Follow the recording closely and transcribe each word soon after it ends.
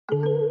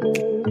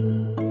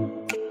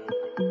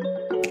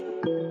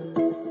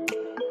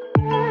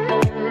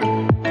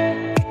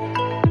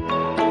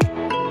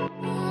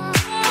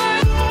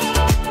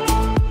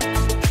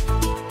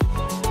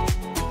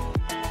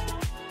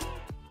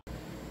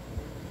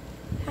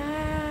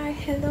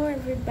Hello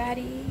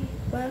everybody,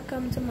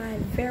 welcome to my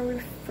very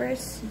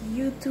first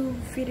YouTube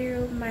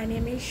video. My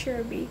name is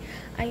Sherby.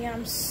 I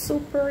am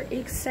super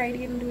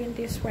excited in doing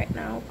this right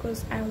now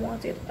because I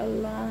wanted a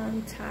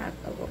long time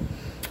ago.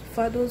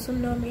 For those who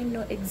know me,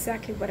 know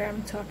exactly what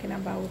I'm talking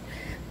about.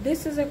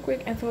 This is a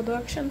quick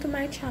introduction to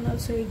my channel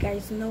so you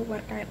guys know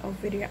what kind of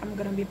video I'm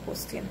gonna be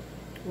posting.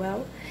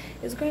 Well,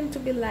 it's going to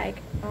be like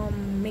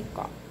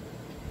makeup.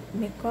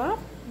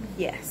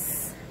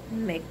 Yes,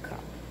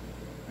 makeup.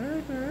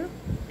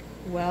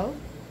 Well,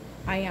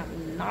 I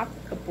am not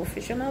a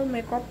professional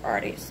makeup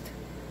artist.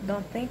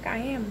 Don't think I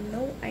am.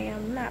 No, I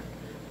am not.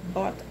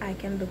 But I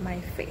can do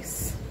my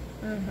face.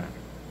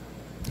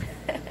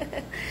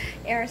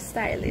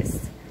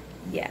 Hairstylist.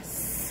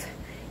 Yes.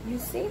 You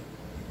see?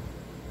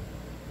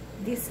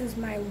 This is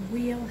my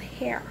real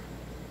hair.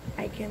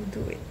 I can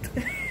do it.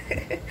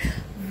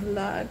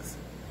 Vlogs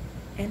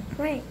and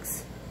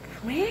pranks.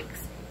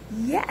 Pranks?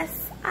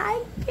 Yes,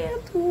 I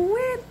can't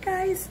wait,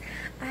 guys.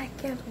 I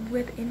can't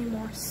wait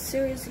anymore.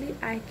 Seriously,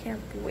 I can't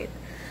wait.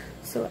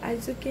 So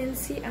as you can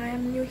see, I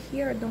am new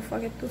here. Don't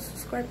forget to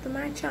subscribe to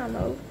my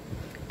channel.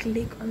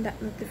 Click on that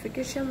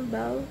notification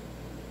bell.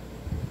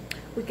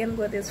 We can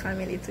grow this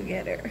family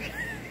together.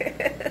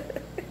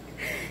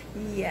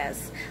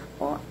 Yes.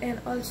 Oh,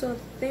 and also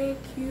thank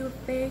you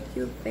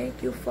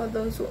for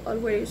those who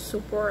already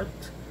support.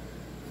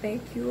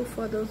 Thank you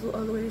for those who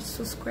already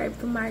subscribe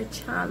to my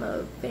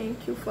channel.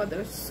 Thank you for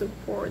the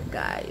support,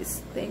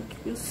 guys. Thank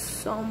you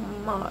so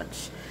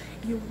much.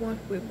 You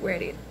won't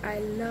regret it. I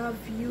love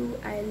you.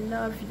 I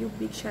love you.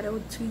 Big shout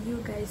out to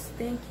you guys.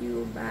 Thank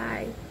you.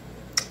 Bye.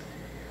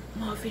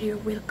 More video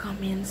will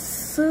come in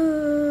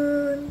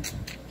soon.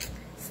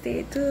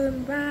 Stay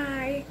tuned.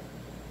 Bye.